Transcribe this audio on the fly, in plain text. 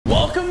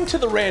Welcome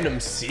to the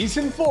random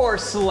Season 4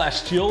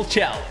 Celestial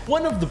Challenge,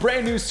 one of the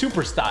brand new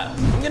super styles.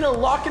 I'm gonna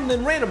lock and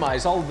then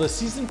randomize all of the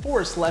Season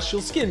 4 Celestial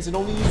skins and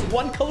only use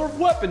one color of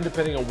weapon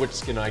depending on which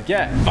skin I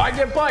get. If I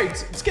get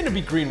bites, it's gonna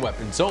be green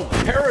weapons only.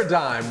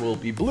 Paradigm will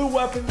be blue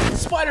weapons,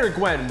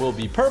 Spider-Gwen will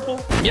be purple,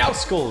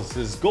 Meowskulls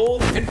is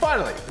gold, and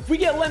finally, if we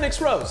get Lennox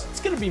Rose, it's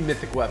gonna be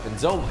mythic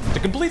weapons only. To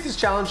complete this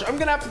challenge, I'm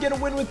gonna have to get a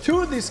win with 2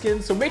 of these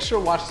skins, so make sure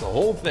to watch the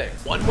whole thing.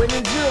 1 win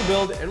in zero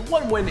build and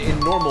 1 win in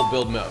normal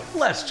build mode.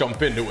 Let's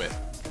jump into it.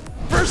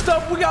 First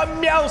up, we got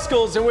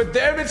Meowskulls, and with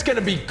them, it's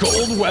gonna be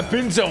gold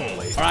weapons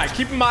only. All right,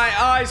 keeping my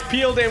eyes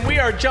peeled, and we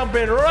are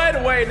jumping right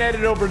away and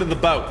headed over to the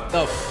boat.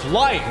 The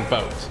flying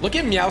boat. Look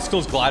at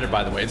Meowskull's glider,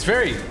 by the way. It's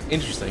very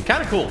interesting.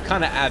 Kind of cool,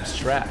 kind of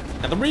abstract.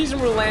 Now, the reason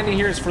we're landing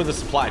here is for the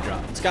supply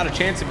drop. It's got a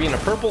chance of being a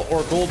purple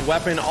or gold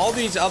weapon. All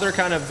these other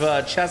kind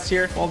of chests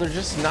here, well, they're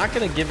just not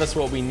gonna give us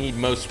what we need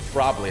most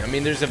probably. I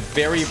mean, there's a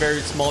very,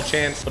 very small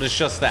chance, but it's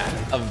just that.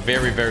 A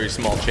very, very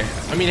small chance.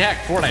 I mean,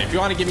 heck, Fortnite, if you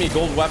want to give me a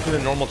gold weapon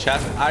in a normal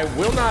chest, I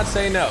will not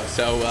say no.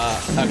 So,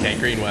 okay,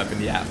 green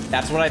weapon, yeah.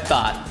 That's what I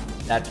thought.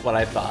 That's what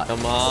I thought.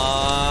 Come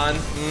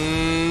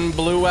on.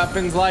 Blue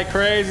weapons like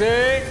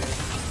crazy.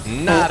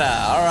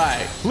 Nada. All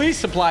right. Please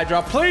supply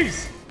drop,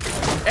 please.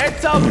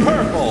 It's a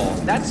purple.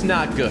 That's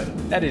not good.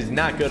 That is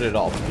not good at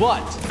all.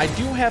 But I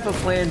do have a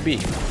plan B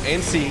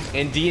and C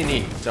and D and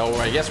E. So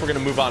I guess we're going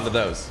to move on to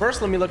those.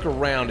 First, let me look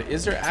around.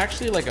 Is there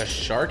actually like a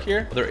shark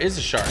here? Well, there is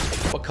a shark.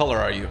 What color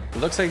are you? It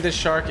looks like this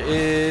shark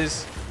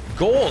is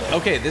gold.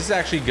 Okay, this is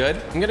actually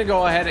good. I'm gonna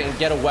go ahead and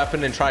get a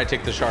weapon and try to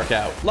take the shark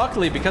out.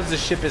 Luckily, because the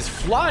ship is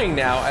flying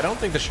now, I don't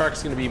think the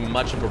shark's gonna be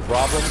much of a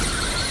problem.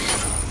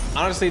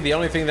 Honestly, the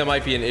only thing that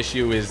might be an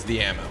issue is the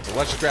ammo. So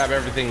let's just grab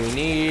everything we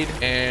need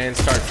and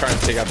start trying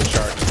to take out the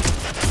shark.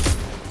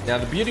 Now,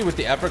 the beauty with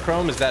the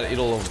Epichrome is that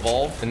it'll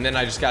evolve, and then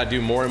I just gotta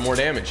do more and more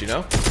damage, you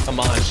know? Come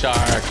on,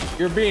 shark.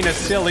 You're being a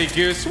silly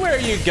goose. Where are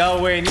you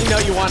going? You know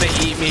you want to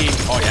eat me.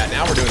 Oh, yeah,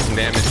 now we're doing some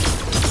damage.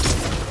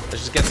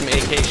 Let's just get some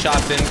AK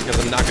shots in because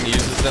I'm not going to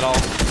use this at all.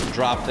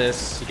 Drop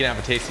this. You can have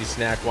a tasty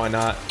snack. Why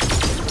not?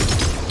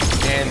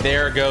 And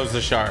there goes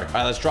the shark. All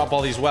right, let's drop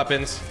all these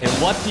weapons. And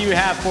what do you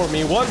have for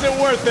me? Was it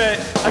worth it?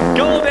 A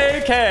gold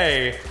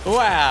AK.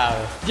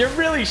 Wow. You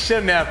really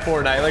shouldn't have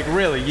Fortnite. Like,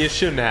 really, you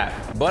shouldn't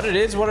have. But it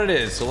is what it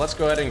is. So let's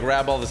go ahead and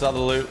grab all this other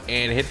loot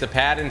and hit the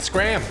pad and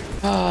scram.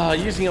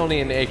 Using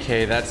only an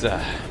AK,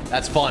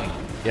 that's fun.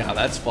 Yeah,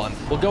 that's fun.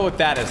 We'll go with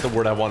that as the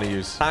word I want to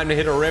use. Time to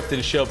hit a rift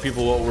and show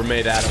people what we're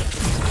made out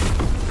of.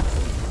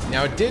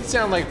 Now, it did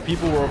sound like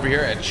people were over here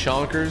at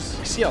Chonkers.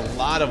 I see a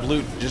lot of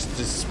loot just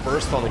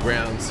dispersed on the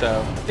ground,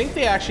 so I think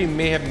they actually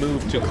may have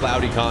moved to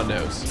Cloudy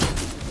Condos.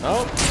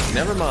 Oh,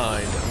 never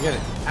mind. I'm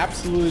getting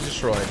absolutely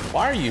destroyed.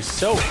 Why are you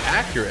so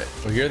accurate?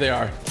 Oh, here they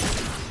are.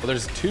 Well,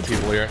 there's 2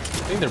 people here. I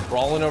think they're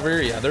brawling over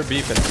here. Yeah, they're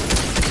beefing.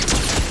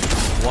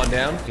 1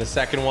 down. And the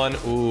second one.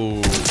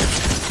 Ooh.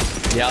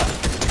 Yeah.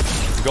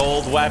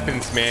 Gold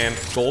weapons, man.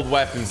 Gold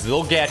weapons.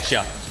 They'll get you.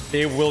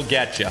 They will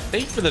get you.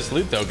 Thank you for this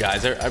loot, though,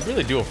 guys. I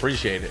really do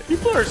appreciate it.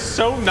 People are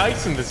so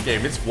nice in this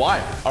game. It's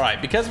wild. All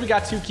right, because we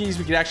got 2 keys,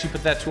 we can actually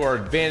put that to our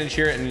advantage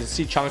here. And you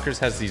see Chonkers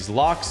has these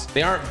locks.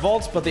 They aren't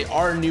vaults, but they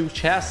are new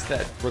chests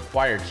that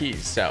require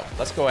keys. So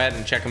let's go ahead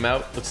and check them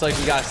out. Looks like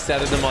we got a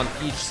set of them on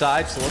each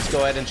side. So let's go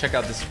ahead and check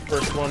out this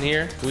first one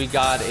here. We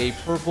got a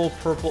purple,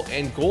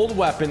 and gold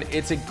weapon.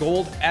 It's a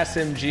gold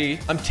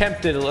SMG. I'm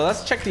tempted.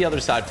 Let's check the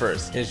other side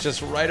first. It's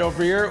just right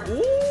over here.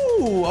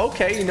 Ooh,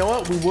 okay. You know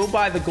what? We will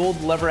buy the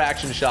gold lever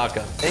action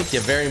shotgun. Thank you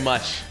very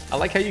much. I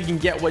like how you can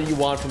get what you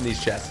want from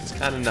these chests. It's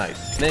kind of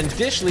nice. And then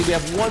additionally, we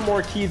have 1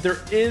 more key. There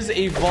is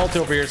a vault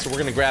over here, so we're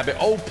gonna grab it.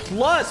 Oh,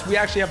 plus we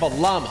actually have a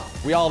llama.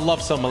 We all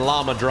love some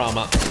llama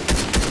drama.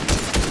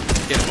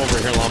 Get over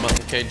here, llama.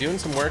 Okay, doing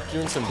some work,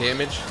 doing some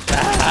damage.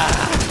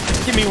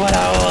 Give me what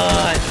I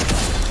want.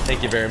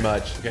 Thank you very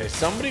much. Okay,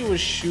 somebody was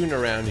shooting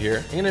around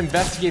here. I'm gonna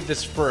investigate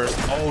this first.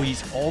 Oh,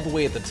 he's all the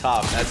way at the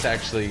top. That's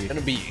actually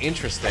gonna be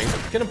interesting.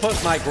 I'm gonna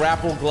put my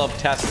grapple glove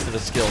test to the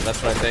skill.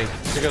 That's what I think.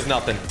 Here goes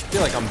nothing. I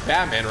feel like I'm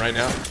Batman right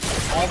now.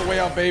 All the way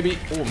up, baby.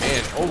 Oh,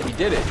 man. Oh, we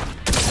did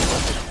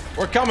it.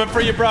 We're coming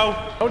for you, bro.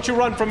 Don't you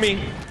run from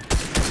me.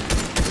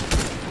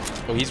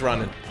 Oh, he's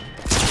running.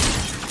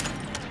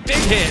 Big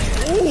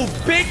hit. Ooh,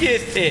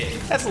 biggest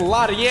hit. That's a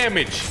lot of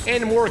damage.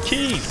 And more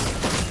keys.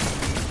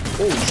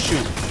 Oh,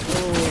 shoot.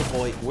 Oh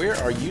boy, where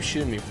are you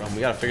shooting me from? We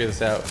gotta figure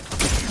this out.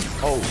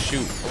 Oh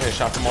shoot, I'm gonna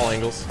shot from all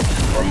angles.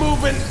 We're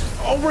moving.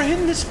 Oh, we're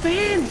hitting this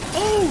fan.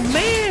 Oh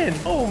man.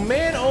 Oh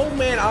man. Oh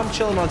man. I'm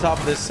chilling on top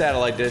of this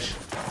satellite dish.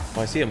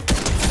 Oh, I see him.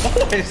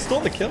 Oh, I stole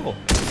the kill.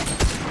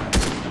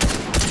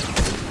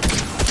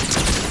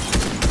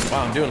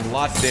 Wow, I'm doing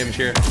lots of damage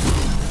here.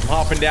 I'm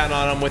hopping down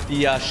on him with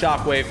the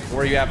shockwave.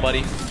 Where are you at, buddy?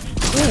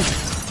 Ooh.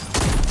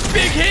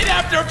 Big hit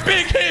after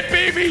big hit,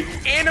 baby.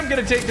 And I'm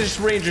gonna take this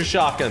Ranger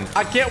shotgun.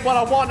 I get what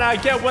I want and I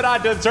get what I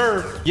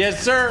deserve.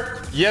 Yes,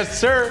 sir. Yes,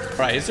 sir. All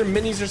right, is there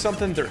minis or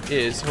something? There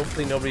is.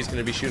 Hopefully nobody's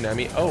gonna be shooting at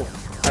me. Oh,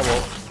 I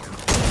will.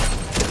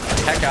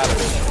 Heck out of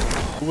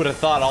it. Who would have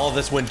thought all of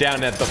this went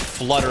down at the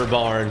Flutter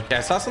Barn? Yeah,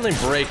 I saw something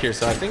break here,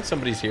 so I think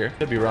somebody's here.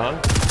 Could be wrong.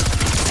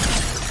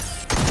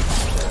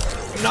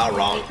 not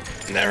wrong.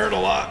 That hurt a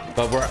lot.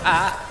 But we're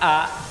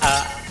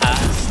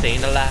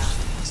staying alive.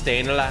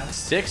 Staying alive.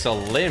 6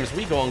 limbs.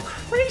 We going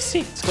crazy.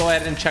 Let's go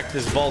ahead and check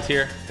this vault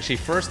here. Actually,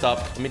 first up,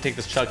 let me take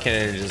this chug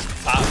cannon and just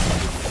pop,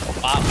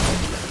 pop,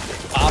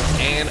 pop,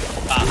 and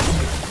pop.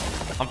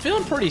 I'm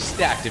feeling pretty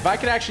stacked. If I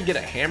could actually get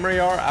a hammer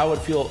AR, I would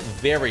feel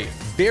very,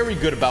 very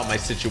good about my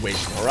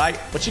situation. All right.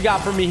 What you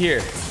got for me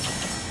here?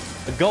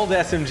 A gold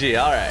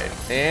SMG. All right.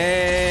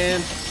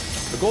 And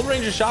the Gold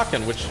Ranger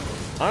shotgun, which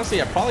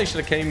honestly, I probably should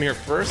have came here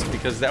first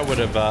because that would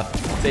have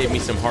saved me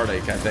some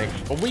heartache, I think.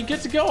 But we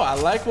good to go. I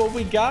like what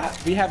we got.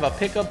 We have a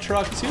pickup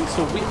truck too,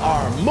 so we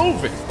are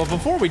moving. But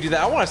before we do that,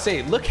 I want to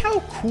say, look how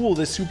cool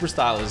this super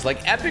style is.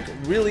 Like, Epic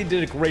really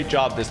did a great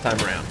job this time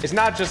around. It's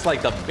not just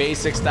like the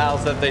basic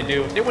styles that they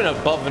do. They went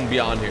above and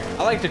beyond here.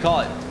 I like to call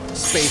it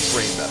Space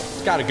Rainbow.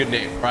 It's got a good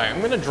name. All right, I'm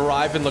gonna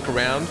drive and look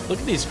around. Look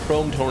at these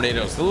chrome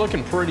tornadoes. They're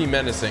looking pretty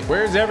menacing.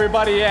 Where's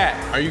everybody at?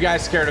 Are you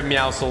guys scared of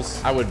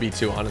Meowscles? I would be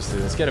too, honestly.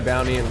 Let's get a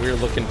bounty, and we're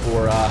looking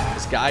for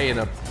this guy in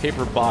a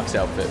paper box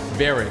outfit.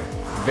 Very,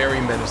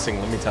 very menacing,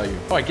 let me tell you.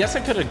 Oh, I guess I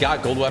could have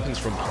got gold weapons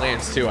from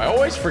plants too. I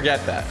always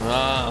forget that.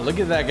 Look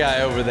at that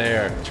guy over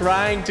there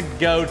trying to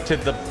go to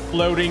the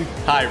floating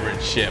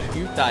pirate ship.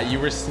 You thought you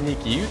were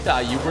sneaky. You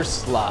thought you were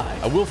sly.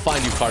 I will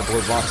find you,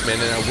 cardboard box man,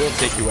 and I will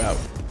take you out.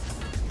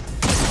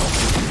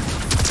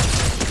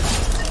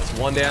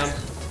 One down.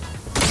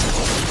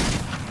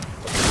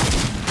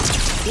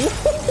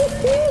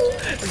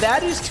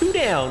 That is 2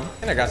 down.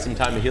 And I got some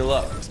time to heal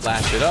up.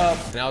 Splash it up.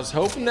 And I was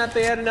hoping that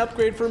they had an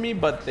upgrade for me,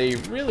 but they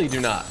really do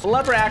not. The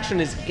lever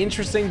action is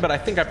interesting, but I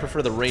think I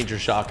prefer the Ranger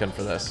shotgun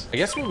for this. I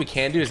guess what we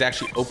can do is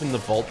actually open the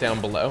vault down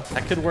below.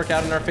 That could work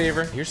out in our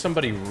favor. Here's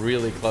somebody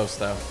really close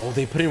though. Oh,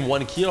 they put in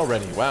 1 key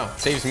already. Wow.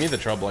 Saves me the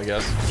trouble, I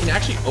guess. I can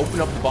actually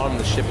open up the bottom of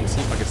the ship and see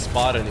if I can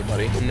spot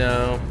anybody.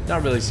 No,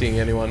 not really seeing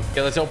anyone.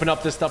 Okay, let's open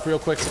up this stuff real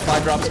quick.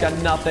 Supply drops got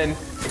nothing.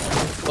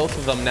 Both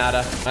of them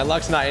nada. My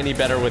luck's not any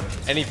better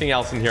with anything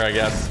else in here, I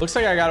guess. Looks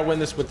like I gotta win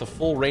this with the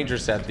full Ranger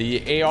set,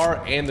 the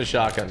AR and the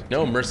shotgun.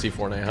 No mercy,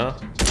 Fortnite, huh?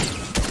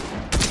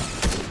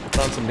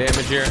 Put on some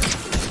damage here.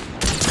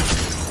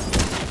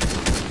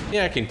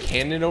 Yeah, I can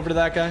cannon over to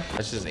that guy.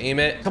 Let's just aim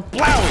it.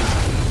 Kablowie!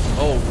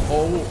 Oh.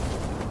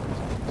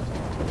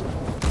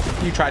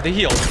 You tried to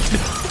heal.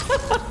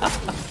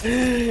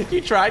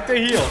 You tried to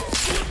heal.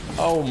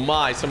 Oh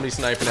my, somebody's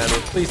sniping at me.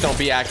 Please don't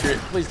be accurate.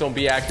 Please don't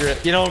be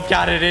accurate. You don't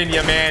got it in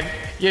you, man.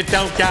 You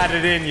don't got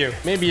it in you.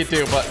 Maybe you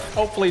do, but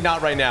hopefully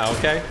not right now,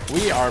 okay?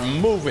 We are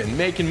moving,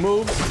 making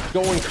moves,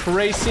 going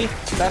crazy.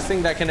 Best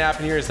thing that can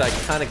happen here is I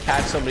kind of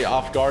catch somebody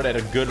off guard at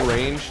a good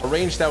range. A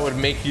range that would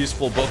make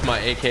useful both my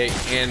AK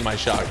and my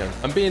shotgun.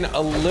 I'm being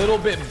a little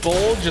bit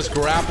bold, just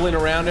grappling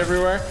around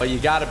everywhere, but you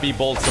gotta be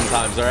bold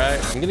sometimes, all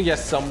right? I'm gonna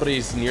guess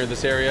somebody's near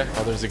this area.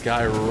 Oh, there's a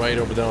guy right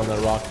over there on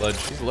that rock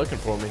ledge. He's looking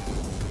for me.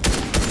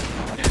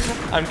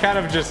 I'm kind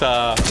of just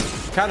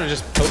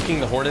poking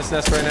the hornet's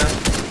nest right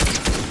now.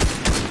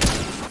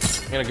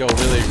 I'm gonna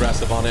go really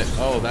aggressive on it.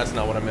 Oh, that's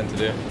not what I meant to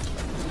do.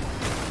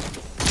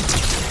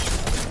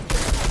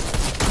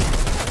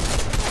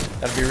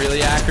 Gotta be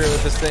really accurate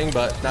with this thing,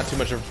 but not too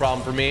much of a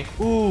problem for me.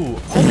 Ooh,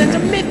 oh, that's a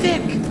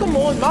mythic. Come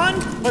on,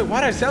 man. Wait,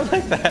 why did I sound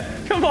like that?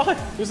 Come on.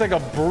 It was like a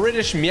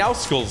British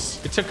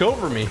Meowscles. It took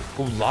over me.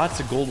 Ooh, lots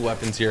of gold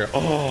weapons here.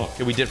 Oh,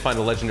 okay, we did find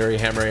a legendary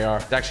hammer AR.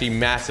 It's actually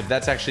massive.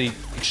 That's actually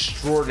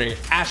extraordinary,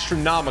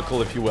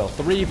 astronomical, if you will.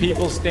 3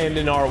 people stand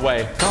in our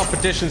way.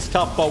 Competition's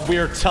tough, but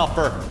we're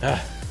tougher.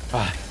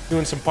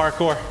 Doing some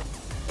parkour.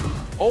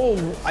 Oh,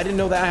 I didn't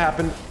know that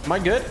happened. Am I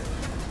good?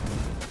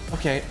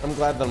 Okay, I'm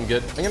glad that I'm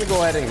good. I'm gonna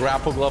go ahead and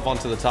grapple glove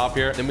onto the top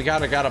here. Then we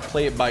gotta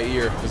play it by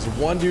ear. Because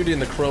one dude in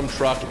the chrome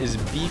truck is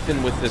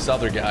beefing with this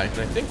other guy.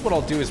 And I think what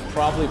I'll do is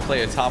probably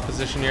play a top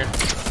position here.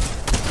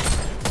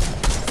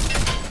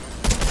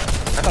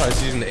 I thought I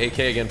was using the AK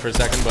again for a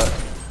second, but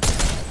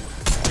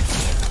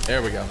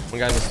there we go. One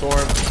guy in the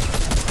storm.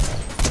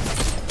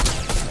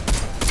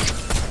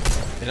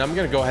 And I'm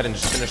gonna go ahead and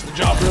just finish the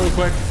job really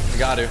quick. I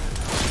got to.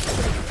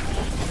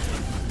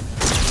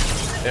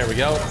 There we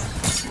go.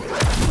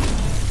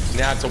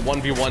 Now it's a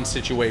 1v1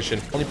 situation.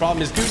 Only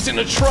problem is dude's in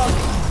a truck.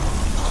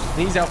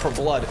 And he's out for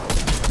blood.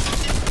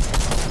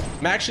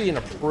 I'm actually in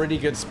a pretty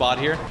good spot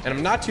here. And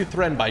I'm not too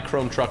threatened by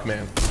Chrome Truck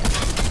Man.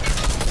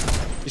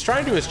 He's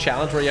trying to do his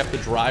challenge where you have to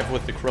drive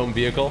with the chrome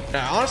vehicle. And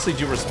I honestly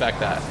do respect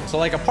that. So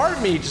like a part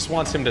of me just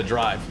wants him to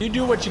drive. You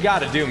do what you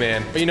gotta do,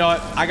 man. But you know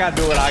what? I gotta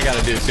do what I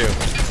gotta do too.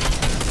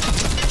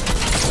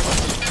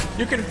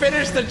 You can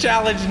finish the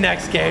challenge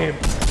next game.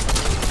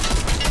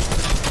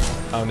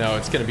 Oh no,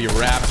 it's gonna be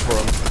wraps for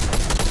him.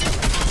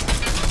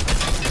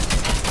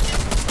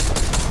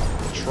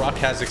 The truck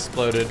has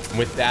exploded. And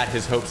with that,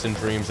 his hopes and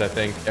dreams, I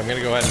think. I'm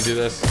gonna go ahead and do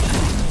this.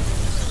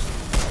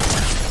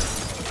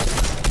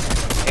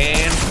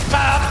 And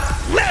bop!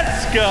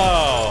 Let's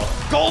go.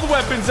 Gold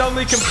weapons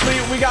only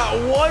complete. We got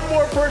one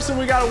more person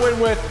we got to win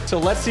with. So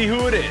let's see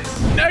who it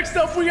is. Next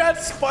up, we got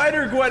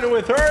Spider-Gwen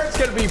with her. It's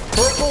going to be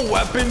purple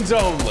weapons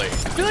only.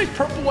 I feel like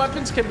purple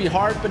weapons can be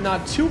hard, but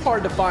not too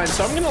hard to find.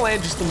 So I'm going to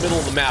land just in the middle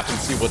of the map and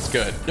see what's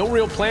good. No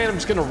real plan. I'm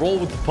just going to roll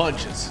with the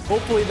punches.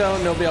 Hopefully,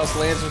 though, nobody else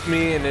lands with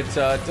me. And it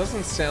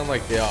doesn't sound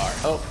like they are.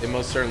 Oh, they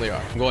most certainly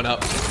are. I'm going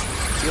up.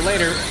 See you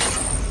later.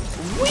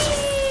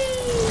 Whee!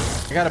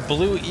 I got a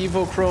blue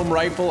Evochrome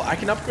rifle. I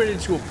can upgrade it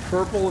to a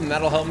purple and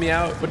that'll help me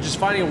out. But just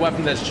finding a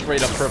weapon that's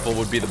straight up purple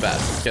would be the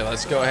best. Okay,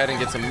 let's go ahead and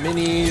get some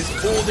minis.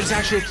 Oh, there's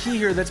actually a key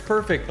here. That's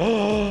perfect.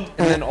 And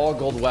then all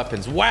gold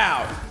weapons.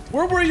 Wow.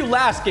 Where were you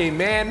last game,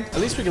 man? At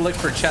least we can look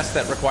for chests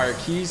that require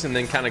keys and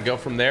then kind of go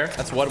from there.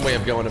 That's one way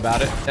of going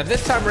about it. Now,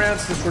 this time around,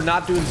 since we're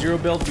not doing zero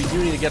build, we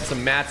do need to get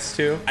some mats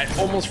too. I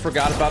almost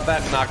forgot about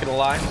that, not gonna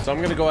lie. So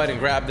I'm gonna go ahead and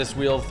grab this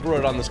wheel, throw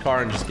it on this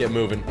car, and just get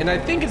moving. And I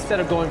think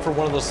instead of going for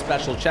one of those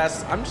special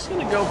chests, I'm just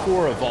gonna go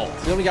for a vault.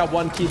 We only got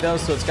one key though,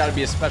 so it's gotta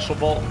be a special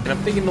vault. And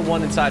I'm thinking the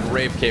one inside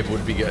Rave Cave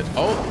would be good.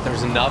 Oh,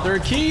 there's another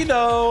key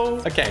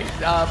though. Okay,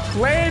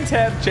 plans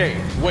have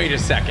changed. Wait a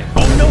second.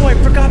 Oh no, I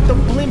forgot the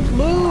blimp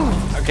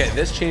move. Okay,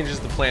 this changes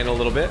the plan a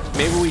little bit.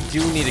 Maybe we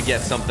do need to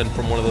get something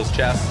from one of those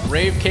chests.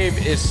 Rave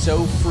Cave is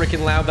so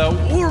freaking loud though.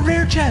 Ooh, a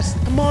rare chest.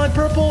 Come on,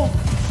 purple.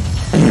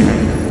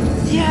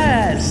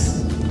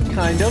 Yes.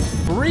 Kind of.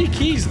 3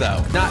 keys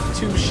though. Not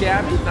too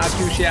shabby. Not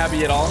too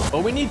shabby at all.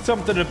 But we need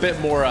something a bit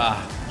more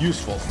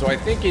useful. So I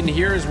think in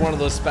here is one of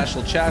those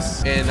special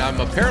chests, and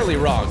I'm apparently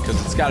wrong because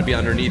it's got to be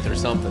underneath or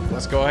something.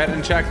 Let's go ahead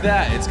and check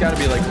that. It's got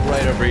to be like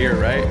right over here,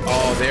 right?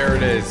 Oh, there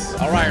it is.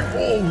 All right.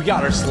 Oh, we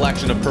got our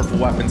selection of purple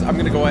weapons. I'm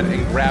gonna go ahead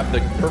and grab the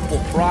purple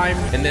prime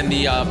and then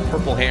the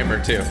purple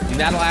hammer too, and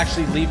that'll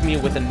actually leave me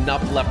with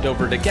enough left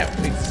over to get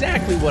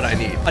exactly what I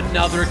need.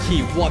 Another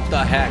key. What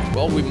the heck?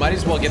 Well, we might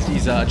as well get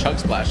these chug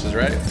splashes,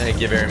 right? Thank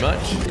you very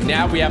much.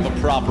 Now we have a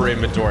proper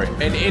inventory,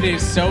 and it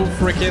is so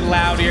freaking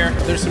loud here.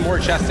 There's some more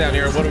chests down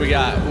here. What do we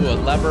got? Ooh, a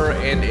lever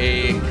and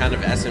a kind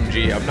of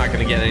SMG. I'm not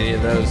gonna get any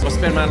of those. I'll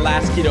spend my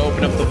last key to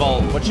open up the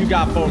vault. What you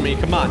got for me?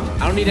 Come on.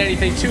 I don't need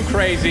anything too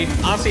crazy.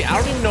 Honestly, I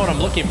don't even know what I'm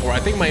looking for. I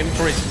think my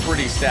inventory is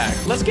pretty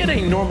stacked. Let's get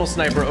a normal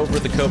sniper over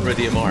the Cobra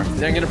DMR.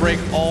 And I'm gonna break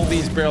all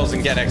these barrels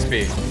and get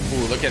XP.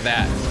 Ooh, look at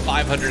that.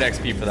 500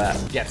 XP for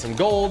that. Get some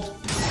gold.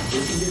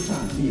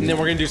 And then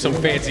we're gonna do some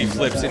fancy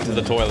flips into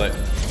the toilet.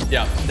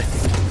 Yeah.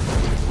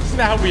 Isn't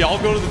that how we all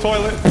go to the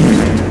toilet?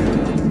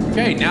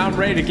 Okay, now I'm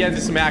ready to get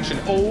into some action.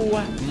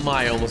 Oh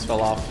my, almost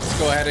fell off. Let's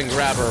go ahead and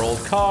grab our old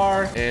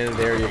car. And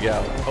there you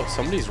go. Oh,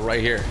 somebody's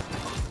right here.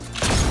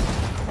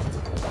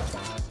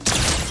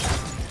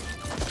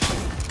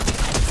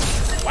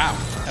 Wow,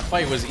 that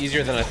fight was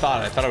easier than I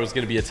thought. I thought it was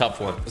going to be a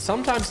tough one. But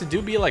sometimes it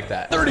do be like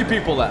that. 30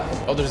 people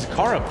left. Oh, there's a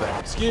car up there.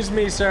 Excuse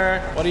me, sir.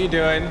 What are you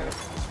doing?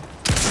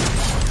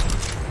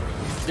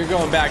 You're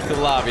going back to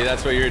the lobby.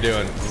 That's what you're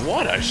doing.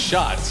 What a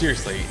shot.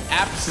 Seriously.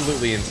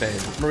 Absolutely insane.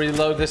 I'm gonna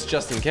reload this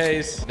just in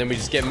case. Then we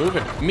just get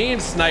moving. Me and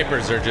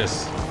snipers are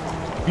just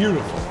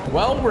beautiful.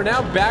 Well, we're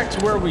now back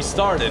to where we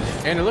started.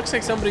 And it looks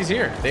like somebody's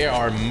here. They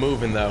are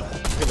moving, though.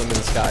 Look at them in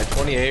the sky.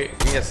 28. I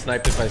can get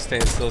sniped if I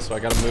stand still, so I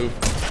gotta move.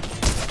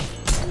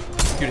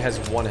 This dude has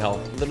 1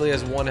 health. Literally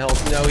has 1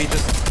 health. No, he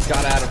just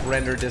got out of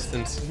render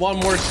distance. One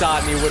more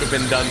shot and he would have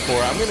been done for.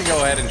 I'm gonna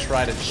go ahead and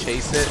try to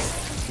chase it.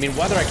 I mean,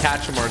 whether I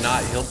catch him or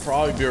not, he'll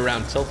probably be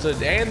around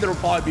tilted, and there'll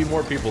probably be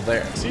more people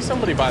there. I see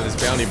somebody by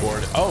this bounty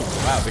board. Oh,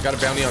 wow, they got a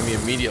bounty on me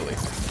immediately.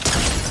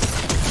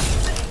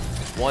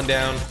 1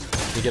 down.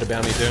 We get a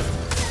bounty too.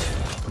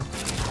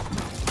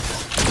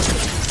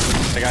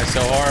 That guy's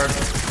so hard.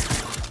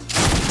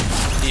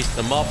 East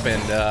them up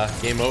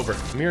and game over.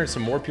 I'm hearing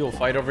some more people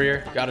fight over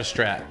here. Got a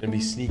strat. Gonna be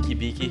sneaky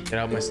beaky. Get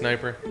out my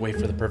sniper. Wait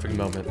for the perfect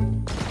moment.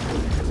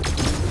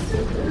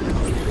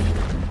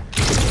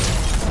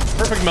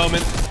 Perfect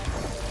moment.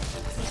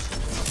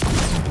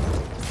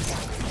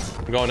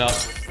 I'm going up.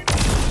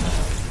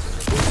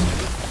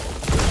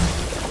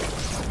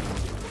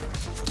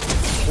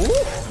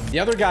 Ooh. The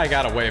other guy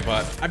got away,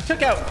 but I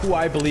took out who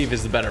I believe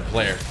is the better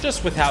player,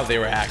 just with how they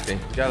were acting.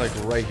 The guy like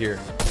right here.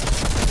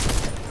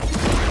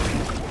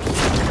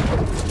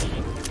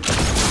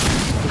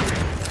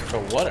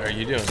 So what are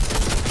you doing?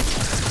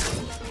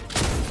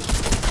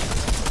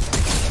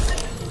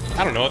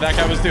 I don't know what that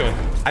guy was doing.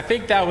 I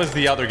think that was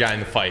the other guy in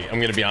the fight. I'm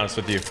gonna be honest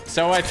with you.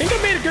 So I think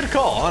I made a good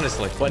call,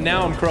 honestly. But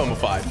now I'm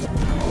chromified.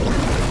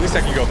 At least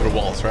I can go through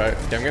walls, right?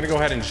 Okay, I'm gonna go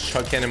ahead and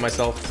chug cannon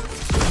myself.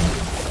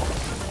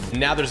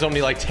 Now there's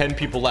only like 10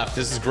 people left.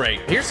 This is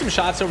great. Here's some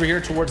shots over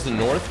here towards the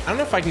north. I don't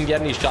know if I can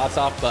get any shots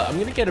off, but I'm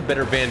gonna get a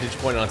better vantage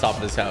point on top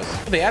of this house.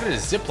 Oh, they added a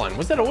zip line.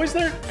 Was that always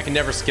there? I can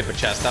never skip a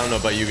chest. I don't know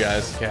about you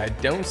guys. Okay, I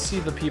don't see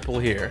the people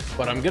here,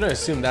 but I'm gonna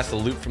assume that's the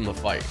loot from the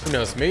fight. Who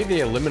knows? Maybe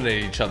they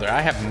eliminated each other.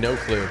 I have no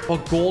clue. Oh,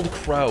 gold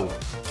crow.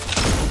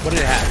 What did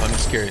it have? I'm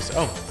just curious.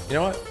 Oh, You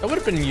know what? That would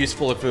have been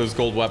useful if it was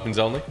gold weapons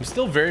only. I'm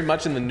still very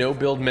much in the no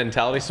build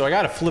mentality, so I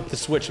gotta flip the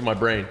switch in my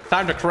brain.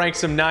 Time to crank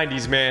some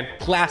 90s, man.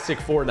 Classic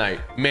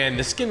Fortnite. Man,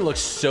 the skin looks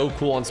so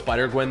cool on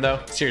Spider-Gwen,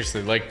 though.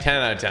 Seriously, like 10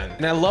 out of 10.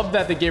 And I love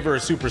that they gave her a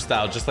super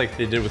style, just like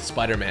they did with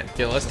Spider-Man.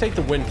 Okay, let's take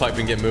the windpipe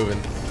and get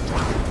moving.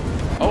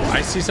 Oh,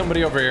 I see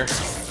somebody over here.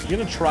 I'm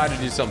gonna try to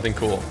do something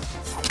cool.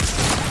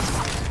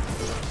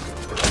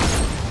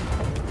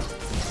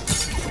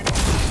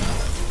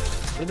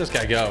 Where'd this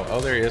guy go? Oh,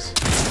 there he is.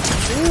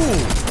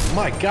 Ooh,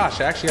 my gosh,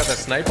 I actually got that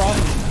snipe off.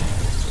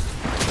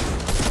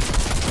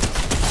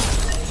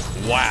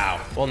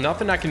 Wow. Well,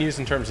 nothing I can use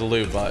in terms of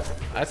loot, but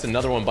that's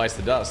another one bites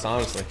the dust,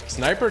 honestly.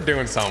 Sniper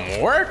doing some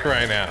work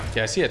right now.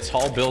 Okay, I see a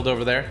tall build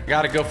over there.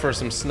 Gotta go for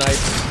some snipes.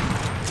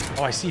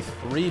 Oh, I see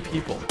 3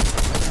 people.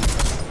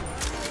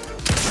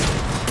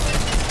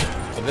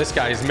 Oh, this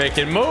guy is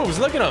making moves.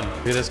 Look at him.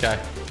 Look at this guy.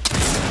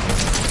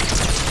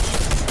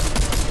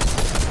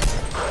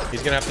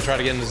 He's gonna have to try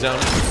to get in the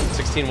zone.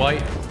 16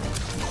 white.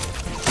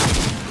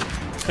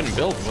 Couldn't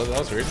build. Well, that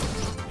was weird.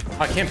 Oh,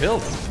 I can't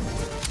build.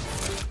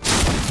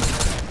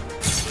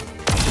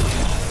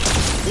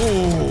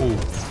 Ooh.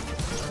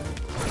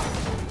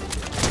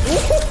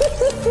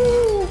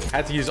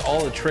 Had to use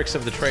all the tricks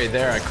of the trade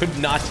there. I could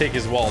not take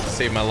his wall to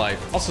save my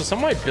life. Also, some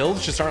of my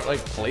builds just aren't like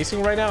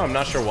placing right now. I'm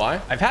not sure why.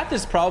 I've had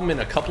this problem in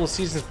a couple of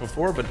seasons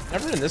before, but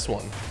never in this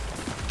one.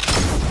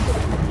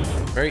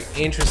 Very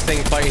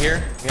interesting fight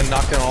here. I'm gonna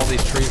knock down all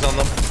these trees on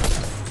them.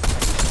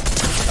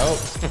 Oh,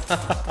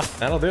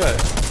 that'll do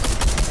it.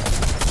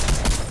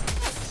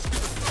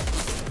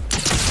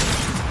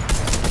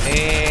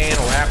 And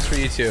laps for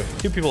you too.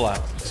 2 people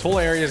left. This whole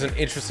area is an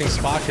interesting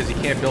spot because you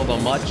can't build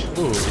on much.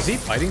 Ooh, is he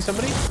fighting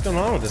somebody? What's going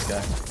on with this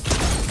guy?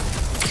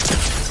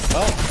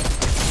 Well,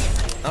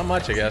 not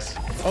much, I guess.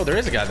 Oh, there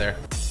is a guy there.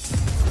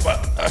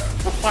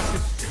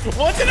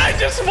 What did I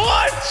just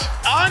watch?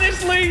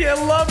 Honestly, you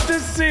love to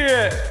see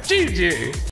it. GG.